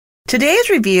Today's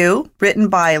review, written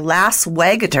by Lass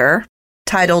Wagater,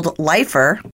 titled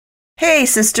Lifer. Hey,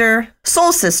 sister,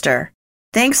 soul sister.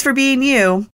 Thanks for being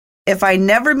you. If I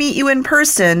never meet you in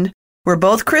person, we're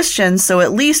both Christians, so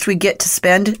at least we get to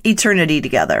spend eternity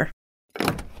together.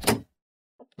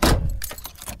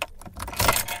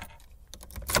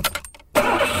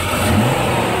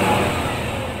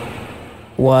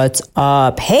 What's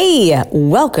up? Hey,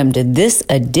 welcome to this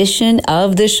edition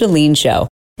of The Chalene Show.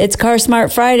 It's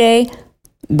CarSmart Friday,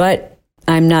 but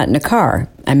I'm not in a car.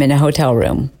 I'm in a hotel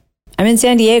room. I'm in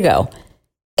San Diego,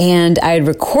 and I had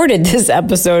recorded this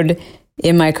episode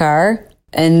in my car,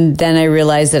 and then I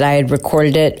realized that I had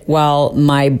recorded it while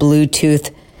my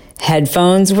Bluetooth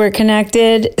headphones were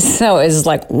connected. So it was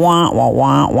like, wah, wah,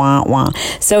 wah, wah, wah.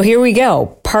 So here we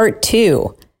go, part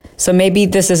 2. So maybe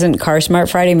this isn't CarSmart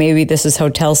Friday, maybe this is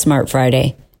Hotel Smart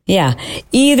Friday. Yeah,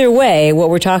 either way, what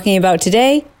we're talking about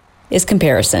today is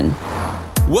comparison.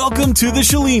 Welcome to The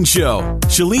Chalene Show.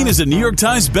 Chalene is a New York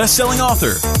Times bestselling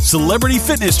author, celebrity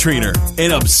fitness trainer,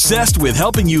 and obsessed with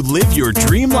helping you live your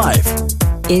dream life.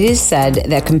 It is said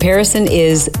that comparison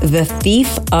is the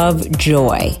thief of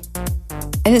joy.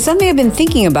 And it's something I've been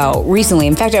thinking about recently.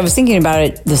 In fact, I was thinking about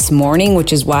it this morning,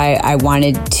 which is why I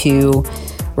wanted to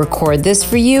record this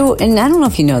for you. And I don't know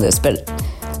if you know this, but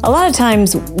a lot of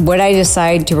times what I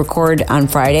decide to record on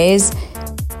Fridays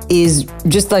is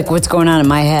just like what's going on in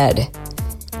my head.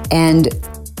 And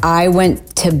I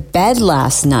went to bed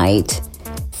last night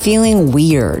feeling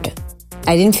weird.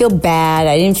 I didn't feel bad.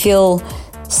 I didn't feel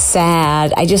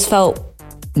sad. I just felt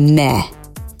meh.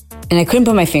 And I couldn't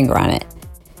put my finger on it.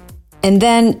 And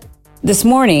then this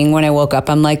morning when I woke up,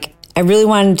 I'm like, I really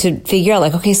wanted to figure out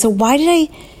like, okay, so why did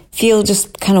I feel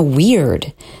just kind of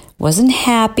weird? Wasn't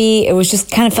happy. It was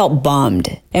just kind of felt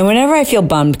bummed. And whenever I feel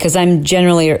bummed, because I'm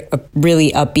generally a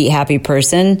really upbeat, happy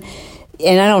person,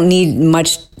 and I don't need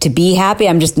much to be happy,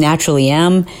 I'm just naturally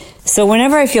am. So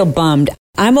whenever I feel bummed,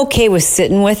 I'm okay with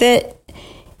sitting with it,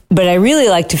 but I really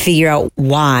like to figure out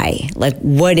why. Like,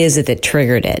 what is it that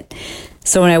triggered it?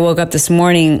 So when I woke up this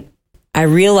morning, I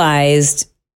realized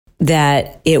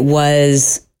that it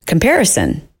was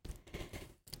comparison.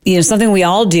 You know, something we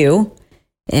all do.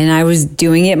 And I was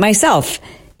doing it myself.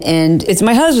 And it's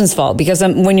my husband's fault because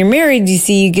when you're married,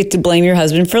 you get to blame your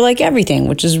husband for like everything,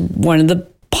 which is one of the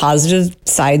positive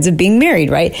sides of being married,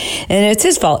 right? And it's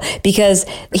his fault because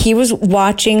he was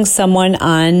watching someone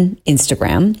on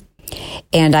Instagram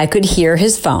and I could hear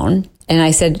his phone. And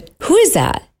I said, who is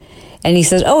that? And he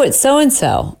says, oh, it's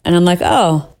so-and-so. And I'm like,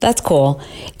 oh, that's cool.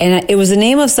 And it was the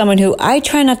name of someone who I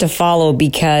try not to follow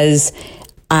because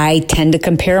I tend to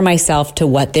compare myself to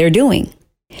what they're doing.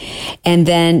 And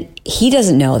then he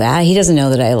doesn't know that. He doesn't know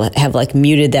that I have like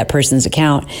muted that person's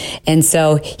account. And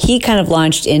so he kind of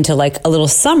launched into like a little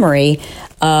summary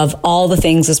of all the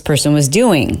things this person was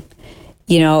doing.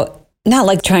 You know, not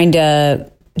like trying to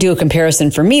do a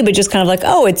comparison for me, but just kind of like,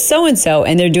 oh, it's so-and-so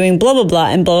and they're doing blah, blah, blah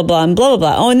and blah, blah, blah and blah, blah,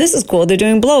 blah. Oh, and this is cool. They're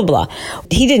doing blah, blah, blah.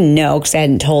 He didn't know because I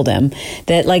hadn't told him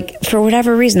that like, for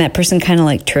whatever reason, that person kind of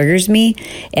like triggers me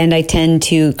and I tend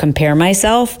to compare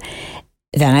myself.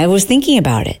 Then I was thinking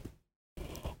about it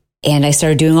and I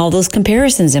started doing all those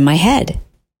comparisons in my head.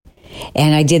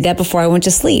 And I did that before I went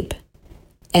to sleep.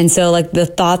 And so like the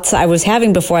thoughts I was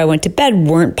having before I went to bed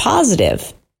weren't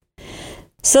positive.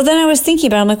 So then I was thinking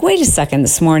about it. I'm like, wait a second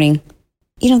this morning.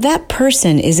 You know, that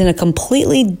person is in a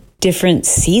completely different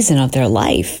season of their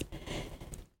life.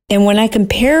 And when I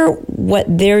compare what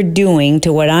they're doing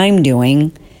to what I'm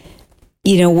doing,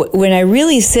 you know, when I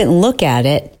really sit and look at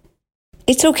it,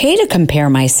 it's okay to compare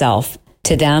myself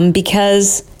to them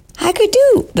because I could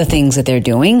do the things that they're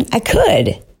doing. I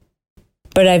could,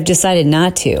 but I've decided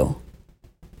not to.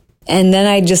 And then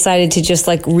I decided to just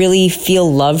like really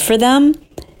feel love for them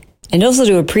and also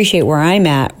to appreciate where I'm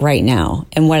at right now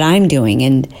and what I'm doing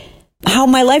and how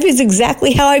my life is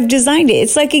exactly how I've designed it.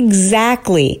 It's like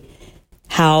exactly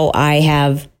how I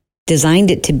have designed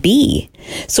it to be.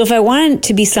 So if I want it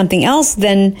to be something else,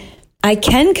 then I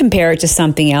can compare it to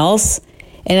something else.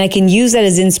 And I can use that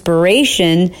as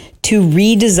inspiration to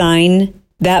redesign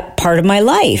that part of my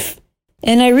life.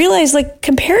 And I realized like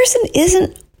comparison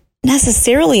isn't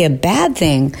necessarily a bad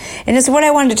thing. And it's what I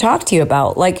wanted to talk to you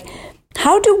about. Like,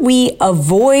 how do we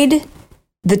avoid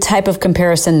the type of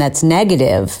comparison that's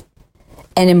negative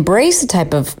and embrace the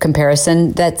type of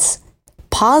comparison that's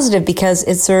positive because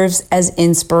it serves as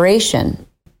inspiration?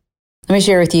 Let me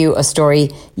share with you a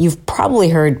story you've probably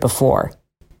heard before.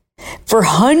 For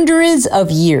hundreds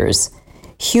of years,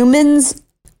 humans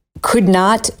could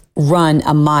not run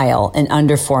a mile in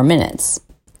under 4 minutes.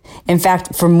 In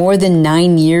fact, for more than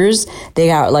 9 years, they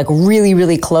got like really,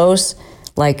 really close.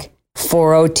 Like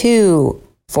 402,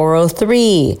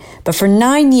 403. But for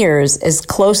 9 years, as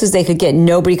close as they could get,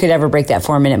 nobody could ever break that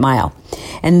 4-minute mile.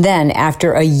 And then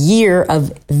after a year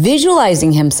of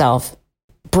visualizing himself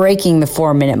breaking the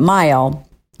 4-minute mile,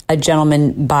 a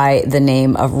gentleman by the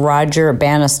name of Roger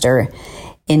Bannister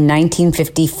in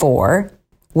 1954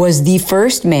 was the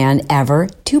first man ever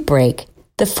to break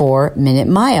the 4-minute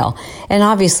mile. And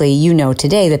obviously, you know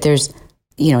today that there's,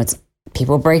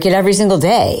 people break it every single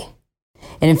day.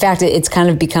 And in fact, it's kind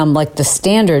of become like the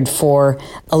standard for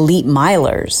elite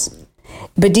milers.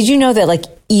 But did you know that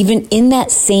even in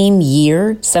that same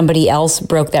year, somebody else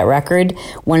broke that record,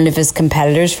 one of his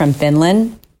competitors from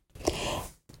Finland?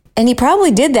 And he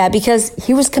probably did that because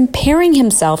he was comparing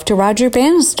himself to Roger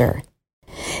Bannister.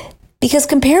 Because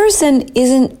comparison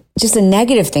isn't just a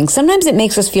negative thing. Sometimes it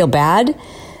makes us feel bad,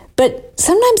 but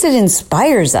sometimes it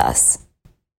inspires us.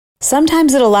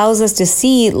 Sometimes it allows us to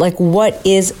see what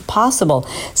is possible.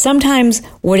 Sometimes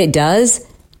what it does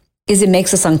is it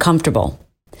makes us uncomfortable.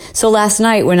 So last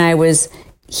night when I was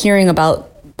hearing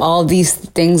about all these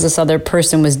things this other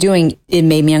person was doing, it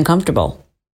made me uncomfortable.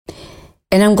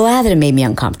 And I'm glad that it made me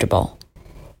uncomfortable.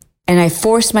 And I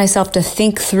forced myself to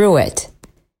think through it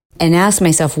and ask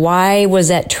myself, why was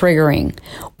that triggering?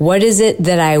 What is it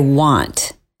that I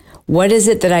want? What is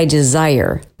it that I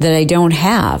desire that I don't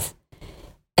have?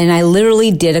 And I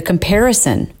literally did a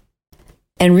comparison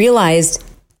and realized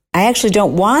I actually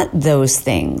don't want those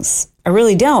things. I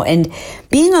really don't. And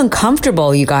being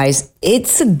uncomfortable, you guys,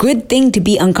 it's a good thing to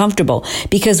be uncomfortable,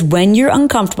 because when you're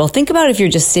uncomfortable, think about if you're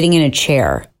just sitting in a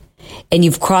chair and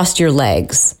you've crossed your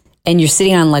legs and you're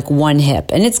sitting on one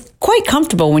hip, and it's quite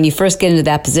comfortable when you first get into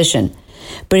that position.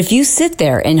 But if you sit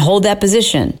there and hold that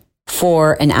position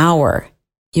for an hour,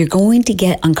 you're going to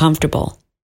get uncomfortable.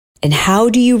 And how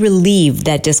do you relieve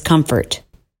that discomfort?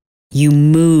 You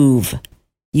move.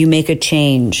 You make a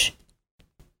change.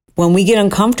 When we get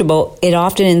uncomfortable, it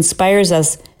often inspires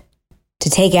us to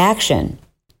take action.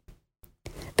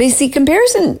 But you see,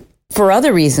 comparison for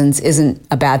other reasons isn't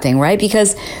a bad thing, right?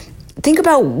 Because think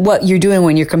about what you're doing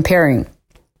when you're comparing.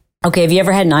 Okay, have you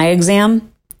ever had an eye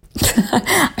exam?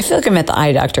 I feel like I'm at the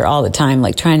eye doctor all the time,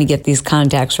 trying to get these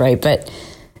contacts right. But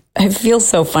I feel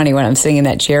so funny when I'm sitting in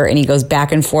that chair and he goes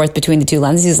back and forth between the two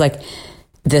lenses. He's like,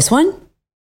 this one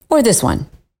or this one?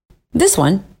 This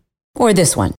one or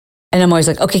this one? And I'm always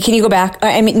like, okay, can you go back?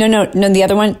 No, the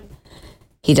other one.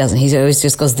 He doesn't. He always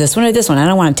just goes, this one or this one. I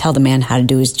don't want to tell the man how to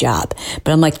do his job.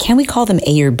 But I'm like, can we call them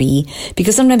A or B?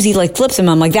 Because sometimes he flips them.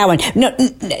 I'm like, that one. No,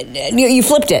 you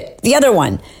flipped it. The other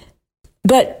one.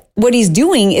 But what he's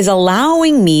doing is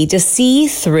allowing me to see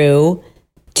through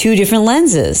two different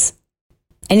lenses.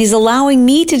 And he's allowing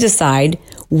me to decide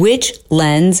which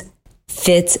lens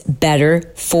fits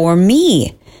better for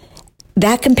me.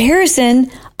 That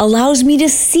comparison allows me to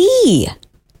see.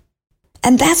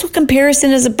 And that's what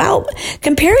comparison is about.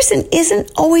 Comparison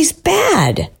isn't always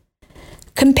bad.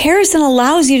 Comparison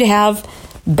allows you to have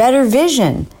better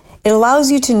vision. It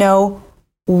allows you to know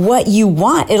what you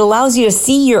want. It allows you to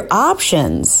see your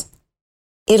options.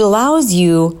 It allows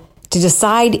you to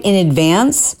decide in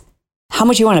advance how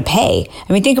much you want to pay.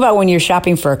 Think about when you're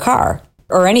shopping for a car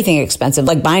or anything expensive,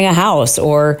 like buying a house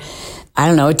or,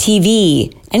 a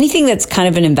TV, anything that's kind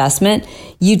of an investment.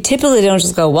 You typically don't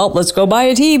just go, well, let's go buy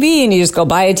a TV, and you just go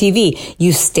buy a TV.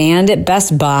 You stand at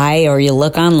Best Buy or you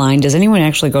look online. Does anyone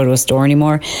actually go to a store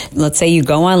anymore? Let's say you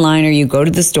go online or you go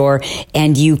to the store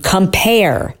and you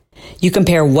compare. You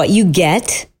compare what you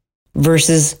get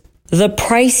versus the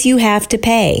price you have to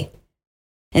pay.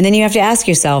 And then you have to ask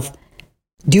yourself,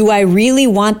 do I really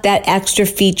want that extra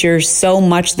feature so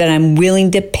much that I'm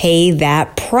willing to pay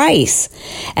that price?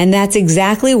 And that's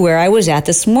exactly where I was at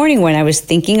this morning when I was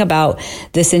thinking about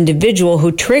this individual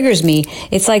who triggers me.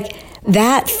 It's like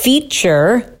that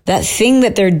feature, that thing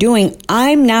that they're doing,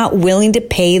 I'm not willing to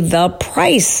pay the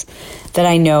price that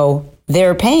I know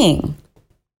they're paying.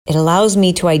 It allows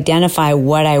me to identify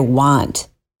what I want.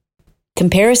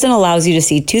 Comparison allows you to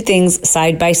see two things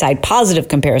side by side, positive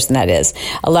comparison that is,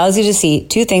 allows you to see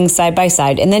two things side by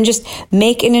side and then just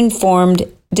make an informed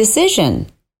decision.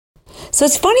 So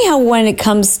it's funny how when it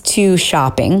comes to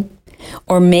shopping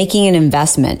or making an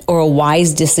investment or a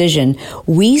wise decision,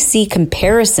 we see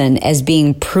comparison as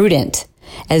being prudent,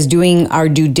 as doing our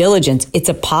due diligence. It's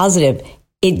a positive.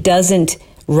 It doesn't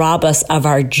rob us of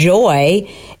our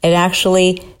joy. It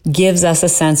actually gives us a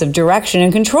sense of direction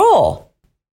and control.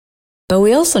 But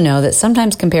we also know that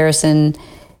sometimes comparison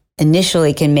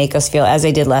initially can make us feel, as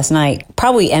I did last night,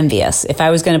 probably envious. If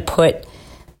I was going to put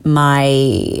my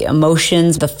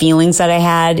emotions, the feelings that I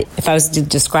had, if I was to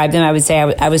describe them, I would say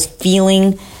I was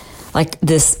feeling like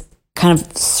this kind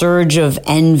of surge of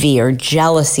envy or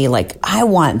jealousy. Like, I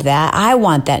want that. I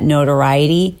want that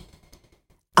notoriety.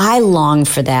 I long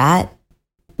for that.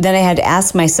 Then I had to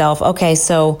ask myself, okay,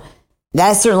 so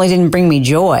that certainly didn't bring me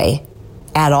joy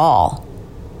at all.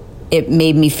 It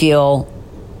made me feel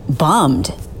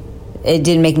bummed. It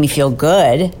didn't make me feel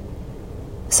good.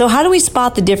 So how do we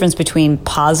spot the difference between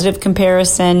positive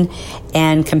comparison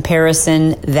and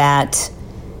comparison that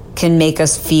can make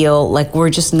us feel like we're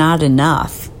just not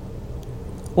enough?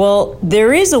 Well,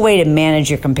 there is a way to manage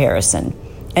your comparison,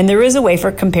 and there is a way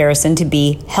for comparison to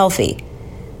be healthy.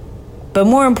 But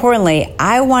more importantly,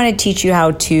 I want to teach you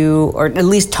how to, or at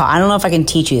least I don't know if I can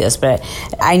teach you this, but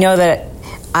I know that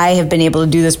I have been able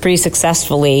to do this pretty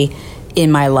successfully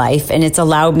in my life, and it's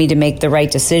allowed me to make the right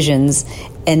decisions,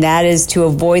 and that is to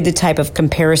avoid the type of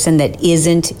comparison that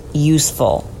isn't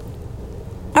useful.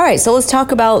 All right, so let's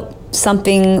talk about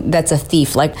something that's a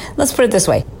thief. Like, let's put it this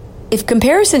way. If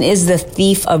comparison is the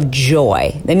thief of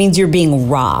joy, that means you're being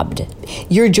robbed.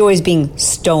 Your joy is being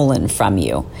stolen from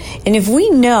you. And if we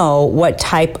know what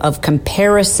type of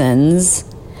comparisons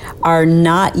are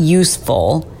not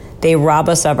useful, they rob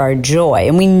us of our joy,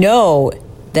 and we know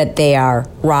that they are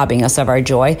robbing us of our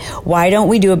joy, why don't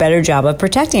we do a better job of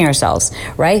protecting ourselves,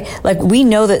 right? Like, we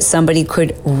know that somebody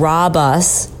could rob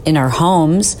us in our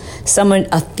homes.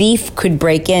 A thief could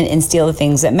break in and steal the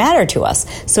things that matter to us.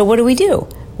 So what do?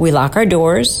 We lock our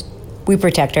doors, we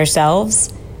protect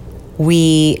ourselves,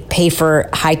 we pay for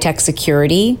high-tech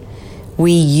security,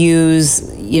 we use,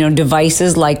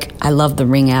 devices like, I love the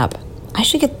Ring app. I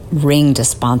should get Ring to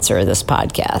sponsor this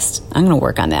podcast. I'm going to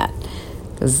work on that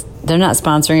because they're not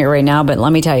sponsoring it right now, but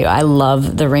let me tell you, I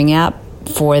love the Ring app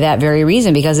for that very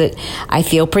reason, because I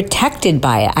feel protected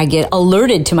by it. I get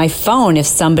alerted to my phone if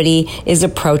somebody is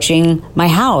approaching my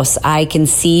house. I can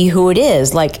see who it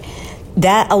is. Like,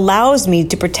 that allows me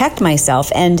to protect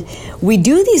myself. And we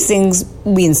do these things.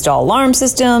 We install alarm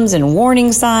systems and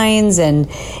warning signs. And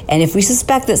if we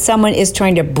suspect that someone is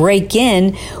trying to break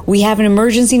in, we have an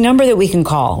emergency number that we can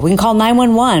call. We can call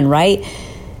 911, right?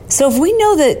 So if we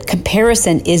know that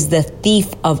comparison is the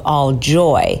thief of all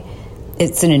joy,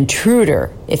 it's an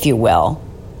intruder, if you will,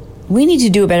 we need to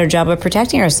do a better job of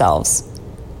protecting ourselves.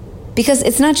 Because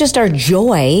it's not just our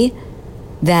joy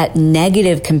that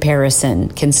negative comparison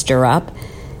can stir up.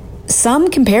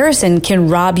 Some comparison can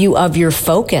rob you of your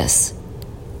focus,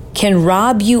 can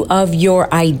rob you of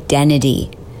your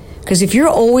identity. Because if you're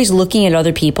always looking at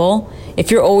other people, if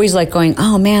you're always like going,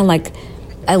 oh man, like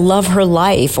I love her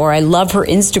life, or I love her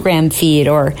Instagram feed,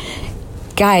 or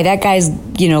that guy's,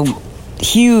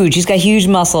 huge. He's got huge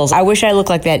muscles. I wish I looked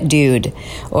like that dude.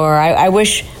 Or I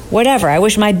wish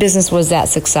my business was that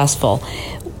successful.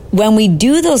 When we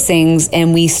do those things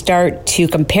and we start to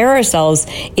compare ourselves,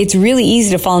 it's really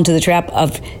easy to fall into the trap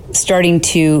of starting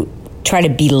to try to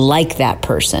be like that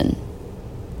person.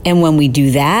 And when we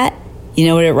do that, you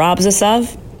know what it robs us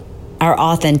of? Our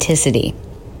authenticity.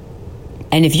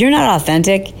 And if you're not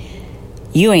authentic,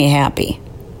 you ain't happy.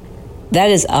 That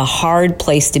is a hard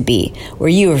place to be, where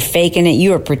you are faking it,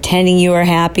 you are pretending you are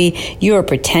happy, you are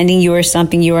pretending you are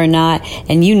something you are not,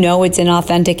 and you know it's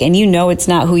inauthentic, and you know it's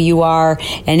not who you are,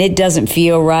 and it doesn't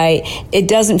feel right. It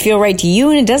doesn't feel right to you,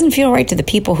 and it doesn't feel right to the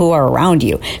people who are around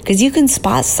you, because you can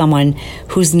spot someone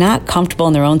who's not comfortable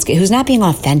in their own skin, who's not being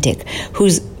authentic,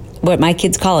 who's what my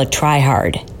kids call a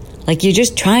try-hard. Like, you're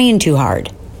just trying too hard.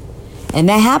 And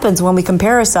that happens when we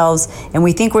compare ourselves and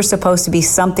we think we're supposed to be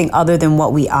something other than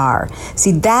what we are.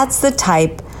 See, that's the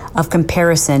type of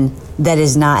comparison that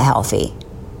is not healthy.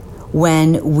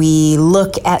 When we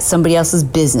look at somebody else's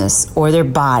business or their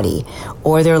body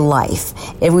or their life,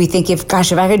 and we think, if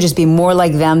I could just be more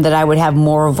like them, that I would have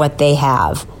more of what they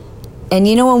have. And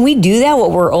when we do that,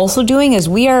 what we're also doing is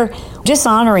we are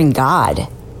dishonoring God.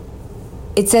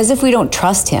 It's as if we don't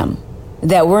trust Him,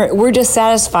 that we're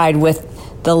dissatisfied with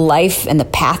the life and the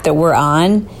path that we're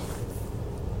on,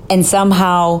 and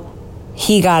somehow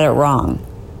He got it wrong.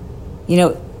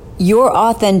 Your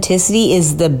authenticity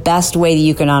is the best way that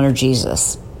you can honor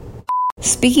Jesus.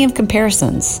 Speaking of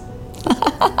comparisons,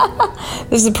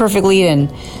 this is a perfect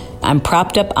lead-in. I'm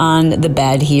propped up on the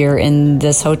bed here in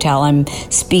this hotel. I'm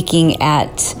speaking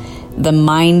at the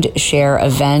Mindshare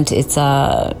event. It's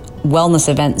a wellness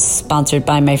event sponsored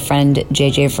by my friend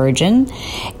JJ Virgin.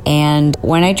 And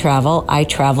when I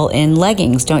travel in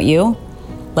leggings, don't you?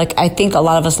 Like, I think a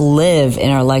lot of us live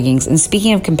in our leggings. And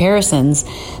speaking of comparisons,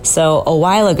 so a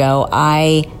while ago,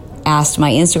 I asked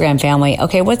my Instagram family,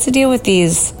 okay, what's the deal with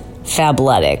these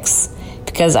Fabletics?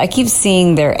 Because I keep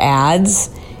seeing their ads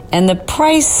and the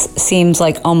price seems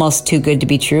like almost too good to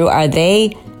be true. Are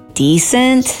they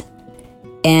decent?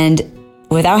 And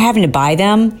without having to buy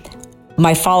them,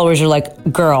 my followers are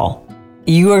like, girl,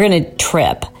 you are going to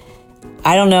trip.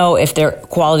 I don't know if their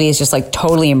quality is just like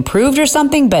totally improved or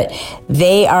something, but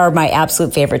they are my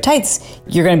absolute favorite tights.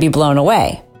 You're going to be blown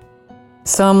away.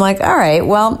 So I'm like, all right,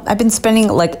 well, I've been spending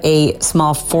like a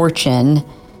small fortune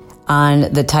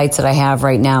on the tights that I have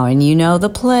right now. And you know the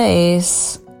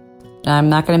place. I'm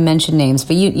not going to mention names,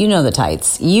 but you know the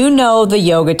tights. You know the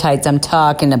yoga tights I'm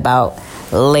talking about,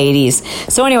 ladies.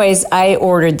 So anyways, I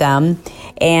ordered them.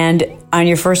 And on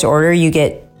your first order, you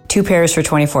get 2 pairs for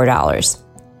 $24.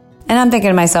 And I'm thinking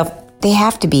to myself, they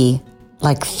have to be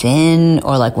like thin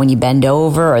or like when you bend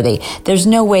over, or there's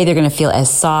no way they're going to feel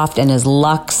as soft and as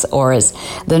luxe, or as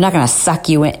they're not going to suck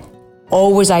you in.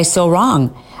 Oh, was I so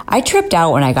wrong? I tripped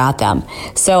out when I got them.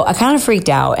 So I kind of freaked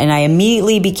out, and I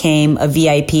immediately became a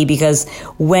VIP, because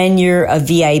when you're a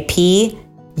VIP,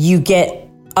 you get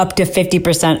up to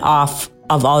 50% off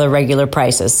of all the regular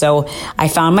prices. So I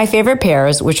found my favorite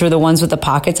pairs, which were the ones with the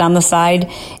pockets on the side.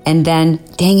 And then,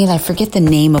 dang it, I forget the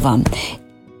name of them.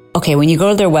 Okay, when you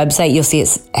go to their website, you'll see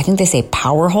I think they say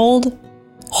Power Hold.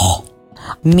 Oh.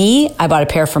 Me, I bought a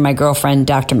pair for my girlfriend,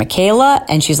 Dr. Michaela,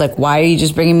 and she's like, why are you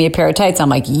just bringing me a pair of tights? I'm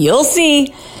like, you'll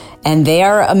see. And they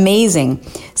are amazing.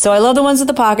 So I love the ones with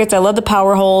the pockets. I love the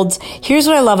Power Holds. Here's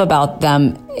what I love about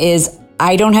them is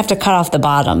I don't have to cut off the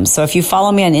bottom. So if you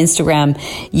follow me on Instagram,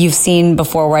 you've seen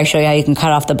before where I show you how you can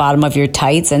cut off the bottom of your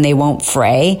tights and they won't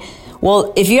fray.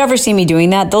 Well, if you ever see me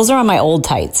doing that, those are on my old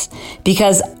tights,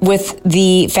 because with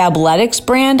the Fabletics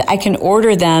brand, I can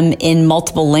order them in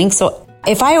multiple lengths. So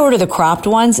if I order the cropped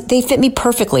ones, they fit me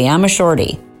perfectly. I'm a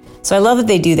shorty. So I love that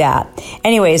they do that.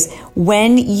 Anyways,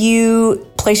 when you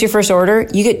place your first order,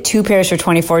 you get 2 pairs for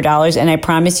 $24, and I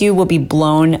promise you will be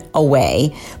blown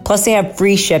away. Plus, they have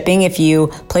free shipping if you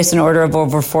place an order of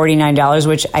over $49,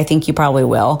 which I think you probably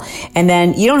will. And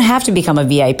then you don't have to become a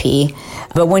VIP,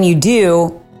 but when you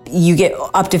do, you get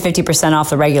up to 50% off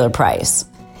the regular price.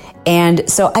 And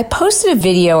so I posted a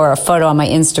video or a photo on my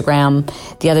Instagram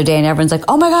the other day, and everyone's like,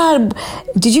 oh my God,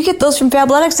 did you get those from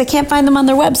Fabletics? I can't find them on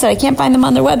their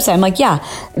website. I'm like, yeah,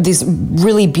 these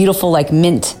really beautiful, like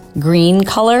mint green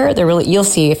color. They're really, you'll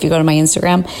see if you go to my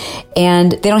Instagram,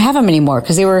 and they don't have them anymore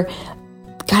because they were,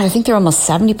 God, I think they're almost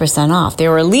 70% off. They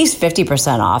were at least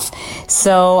 50% off.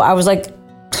 So I was like,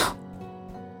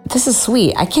 this is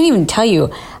sweet. I can't even tell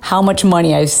you how much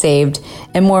money I've saved,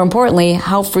 and more importantly,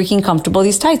 how freaking comfortable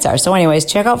these tights are. So anyways,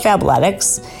 check out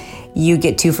Fabletics. You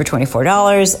get 2 for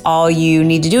 $24. All you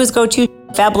need to do is go to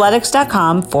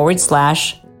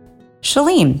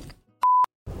fabletics.com/Chalene.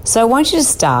 So I want you to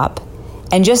stop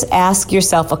and just ask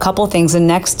yourself a couple things the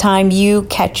next time you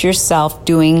catch yourself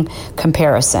doing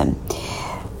comparison.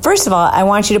 First of all, I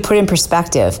want you to put in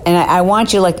perspective. And I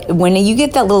want you, like, when you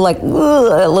get that little, like, a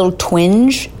little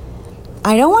twinge,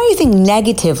 I don't want you to think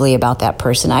negatively about that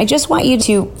person. I just want you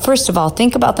to, first of all,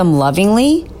 think about them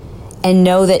lovingly and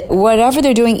know that whatever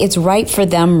they're doing, it's right for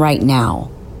them right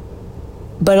now.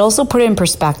 But also put it in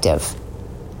perspective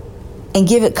and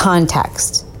give it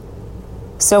context.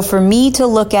 So for me to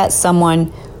look at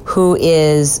someone who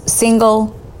is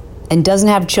single and doesn't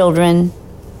have children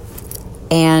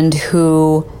and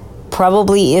who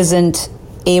probably isn't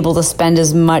able to spend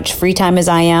as much free time as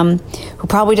I am, who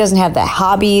probably doesn't have the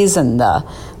hobbies and the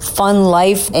fun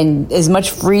life and as much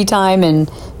free time and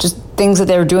just things that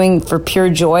they're doing for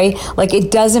pure joy. Like, it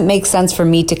doesn't make sense for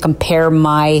me to compare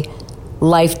my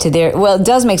life to their, well, it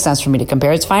does make sense for me to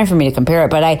compare. It's fine for me to compare it,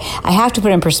 but I have to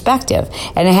put in perspective,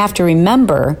 and I have to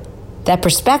remember that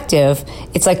perspective.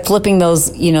 It's like flipping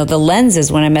those, the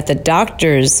lenses when I'm at the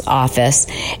doctor's office.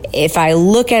 If I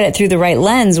look at it through the right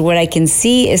lens, what I can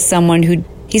see is someone who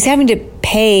he's having to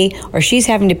pay, or she's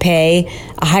having to pay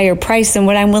a higher price than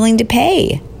what I'm willing to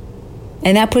pay.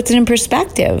 And that puts it in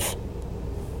perspective.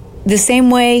 The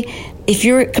same way, if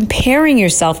you're comparing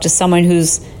yourself to someone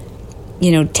who's,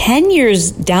 10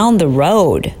 years down the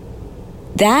road,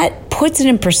 that puts it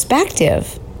in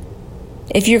perspective.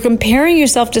 If you're comparing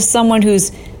yourself to someone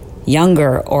who's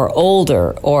younger or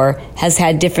older or has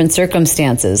had different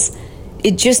circumstances,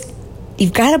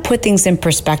 you've got to put things in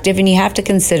perspective, and you have to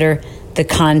consider the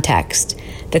context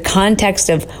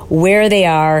of where they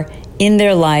are in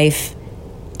their life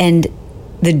and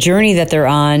the journey that they're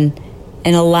on,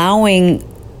 and allowing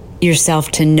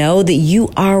yourself to know that you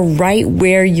are right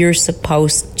where you're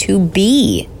supposed to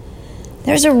be.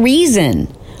 There's a reason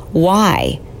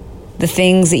why the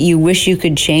things that you wish you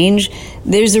could change,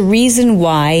 there's a reason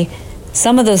why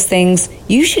some of those things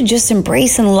you should just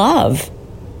embrace and love,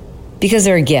 because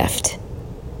they're a gift.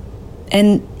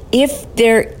 And if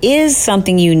there is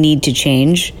something you need to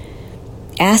change,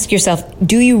 ask yourself,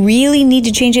 do you really need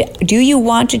to change it? Do you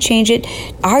want to change it?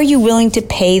 Are you willing to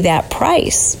pay that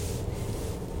price?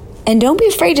 And don't be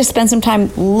afraid to spend some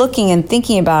time looking and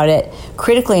thinking about it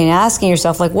critically and asking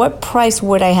yourself, like, what price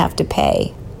would I have to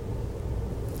pay?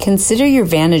 Consider your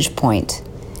vantage point.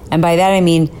 And by that I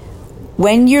mean,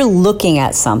 when you're looking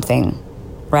at something,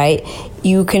 right,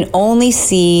 you can only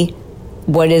see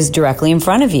what is directly in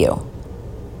front of you.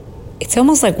 It's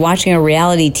almost like watching a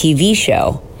reality TV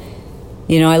show.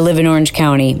 You know, I live in Orange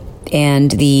County,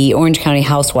 and the Orange County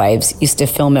housewives used to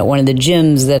film at one of the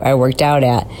gyms that I worked out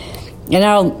at. And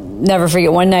I'll never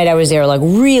forget, one night I was there like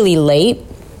really late.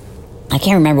 I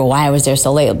can't remember why I was there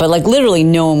so late, but like literally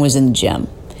no one was in the gym.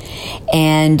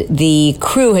 And the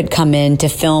crew had come in to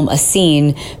film a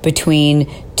scene between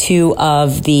two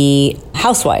of the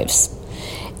housewives.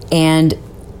 And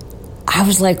I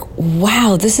was like,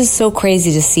 wow, this is so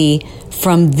crazy to see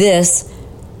from this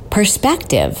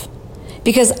perspective.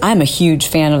 Because I'm a huge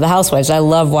fan of the housewives. I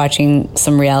love watching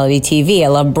some reality TV. I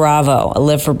love Bravo. I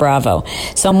live for Bravo.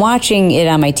 So I'm watching it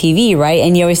on my TV, right?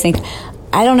 And you always think,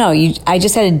 I don't know, I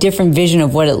just had a different vision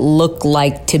of what it looked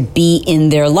like to be in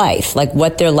their life, like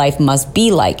what their life must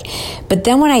be like. But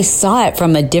then when I saw it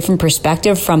from a different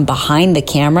perspective, from behind the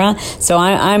camera, so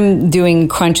I'm doing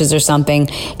crunches or something,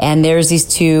 and there's these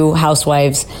two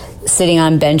housewives sitting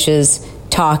on benches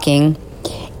talking,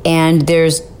 and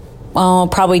there's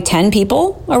probably 10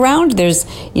 people around. There's,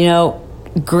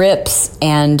 grips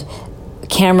and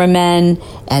cameramen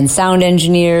and sound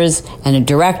engineers and a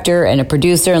director and a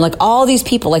producer and like all these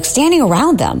people like standing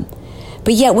around them.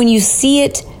 But yet when you see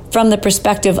it from the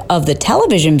perspective of the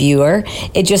television viewer,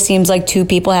 it just seems like two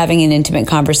people having an intimate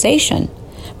conversation.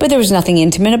 But there was nothing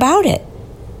intimate about it.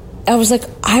 I was like,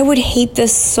 I would hate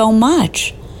this so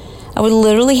much. I would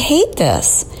literally hate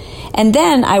this. And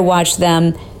then I watched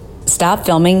them stop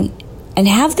filming and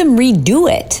have them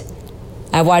redo it.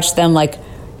 I watched them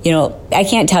I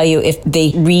can't tell you if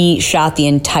they reshot the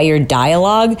entire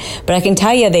dialogue, but I can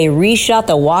tell you they reshot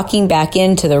the walking back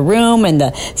into the room and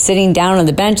the sitting down on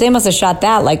the bench. They must have shot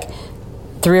that like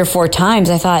 3 or 4 times.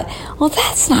 I thought, well,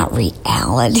 that's not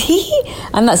reality.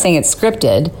 I'm not saying it's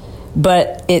scripted,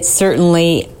 but it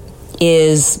certainly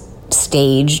is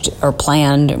staged or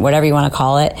planned, whatever you want to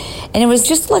call it. And it was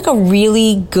just like a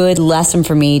really good lesson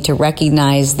for me to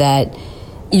recognize that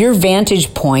your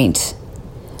vantage point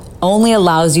only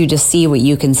allows you to see what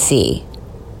you can see.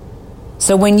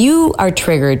 So when you are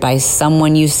triggered by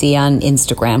someone you see on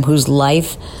Instagram whose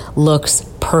life looks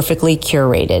perfectly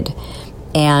curated,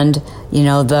 and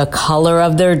the color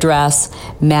of their dress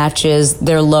matches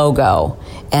their logo,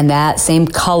 and that same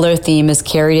color theme is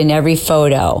carried in every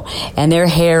photo, and their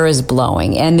hair is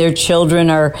blowing, and their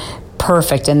children are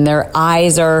perfect, and their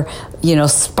eyes are,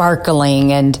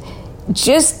 sparkling, and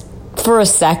just for a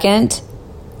second,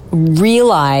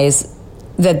 realize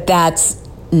that that's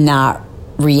not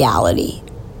reality.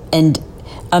 And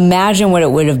imagine what it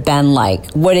would have been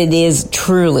like, what it is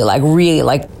truly like, really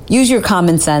like. Use your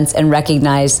common sense and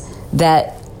recognize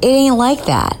that it ain't like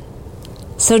that.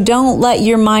 So don't let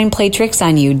your mind play tricks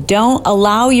on you. Don't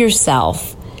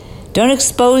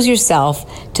expose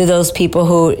yourself to those people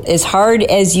who, as hard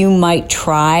as you might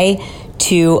try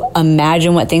to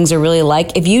imagine what things are really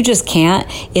like, if you just can't,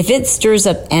 if it stirs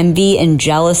up envy and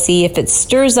jealousy, if it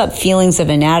stirs up feelings of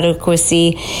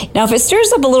inadequacy, now if it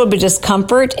stirs up a little bit of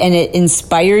discomfort and it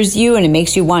inspires you and it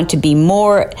makes you want to be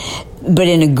more, but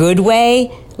in a good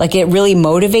way, like it really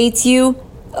motivates you,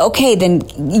 okay, then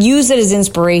use it as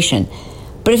inspiration.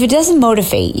 But if it doesn't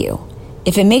motivate you,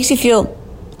 if it makes you feel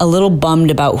a little bummed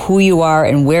about who you are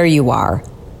and where you are,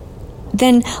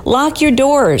 then lock your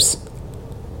doors.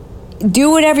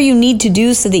 Do whatever you need to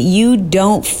do so that you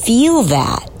don't feel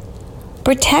that.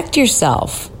 Protect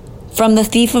yourself from the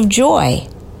thief of joy.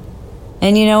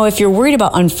 And if you're worried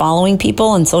about unfollowing people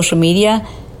on social media,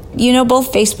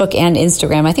 both Facebook and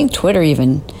Instagram, I think Twitter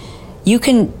even, you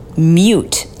can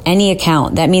mute any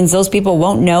account. That means those people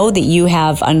won't know that you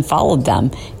have unfollowed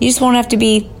them. You just won't have to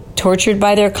be tortured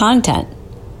by their content.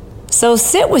 So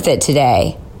sit with it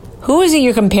today. Who is it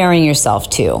you're comparing yourself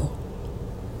to?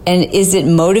 And is it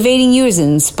motivating you? Is it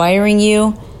inspiring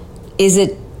you? Is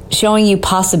it showing you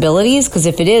possibilities? Because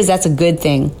if it is, that's a good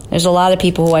thing. There's a lot of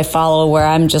people who I follow where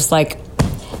I'm just like,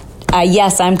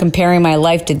 yes, I'm comparing my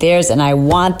life to theirs, and I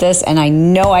want this, and I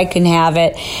know I can have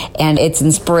it, and it's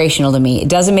inspirational to me. It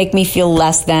doesn't make me feel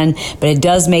less than, but it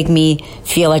does make me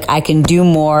feel like I can do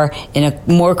more in a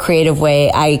more creative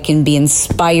way. I can be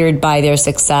inspired by their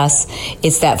success.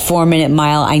 It's that 4-minute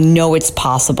mile. I know it's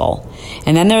possible.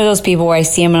 And then there are those people where I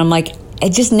see them and I'm like,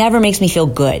 it just never makes me feel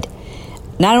good.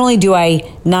 Not only do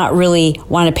I not really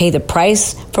want to pay the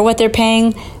price for what they're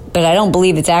paying, but I don't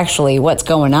believe it's actually what's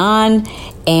going on.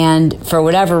 And for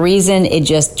whatever reason, it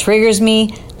just triggers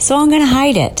me. So I'm going to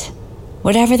hide it.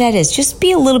 Whatever that is, just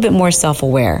be a little bit more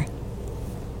self-aware.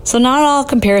 So not all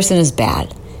comparison is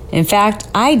bad. In fact,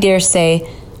 I dare say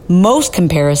most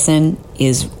comparison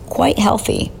is quite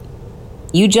healthy.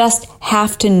 You just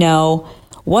have to know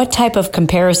what type of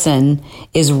comparison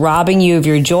is robbing you of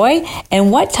your joy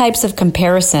and what types of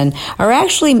comparison are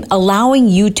actually allowing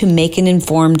you to make an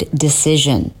informed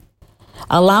decision,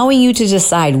 allowing you to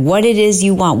decide what it is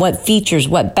you want, what features,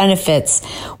 what benefits,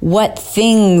 what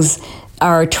things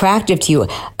are attractive to you.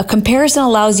 A comparison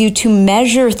allows you to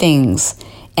measure things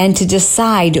and to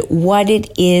decide what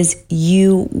it is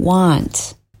you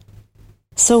want.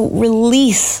 So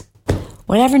release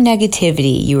whatever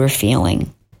negativity you are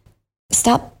feeling.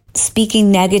 Stop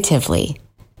speaking negatively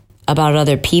about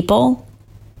other people.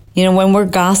 You know, when we're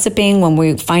gossiping, when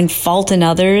we find fault in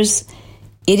others,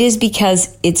 it is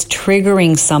because it's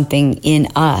triggering something in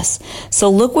us. So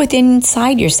look within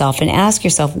inside yourself and ask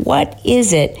yourself, what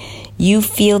is it you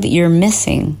feel that you're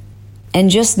missing? And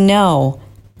just know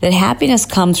that happiness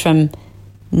comes from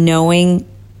knowing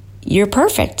you're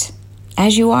perfect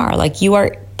as you are. Like, you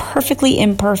are perfectly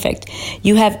imperfect.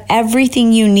 You have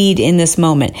everything you need in this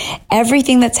moment.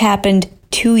 Everything that's happened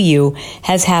to you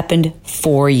has happened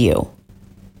for you.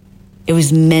 It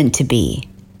was meant to be.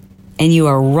 And you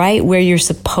are right where you're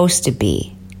supposed to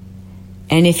be.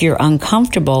 And if you're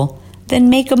uncomfortable,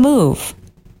 then make a move.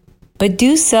 But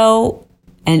do so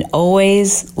and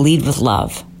always lead with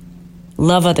love.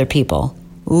 Love other people.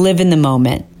 Live in the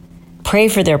moment. Pray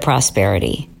for their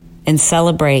prosperity and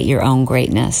celebrate your own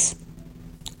greatness.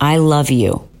 I love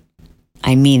you.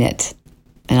 I mean it.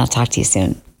 And I'll talk to you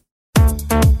soon.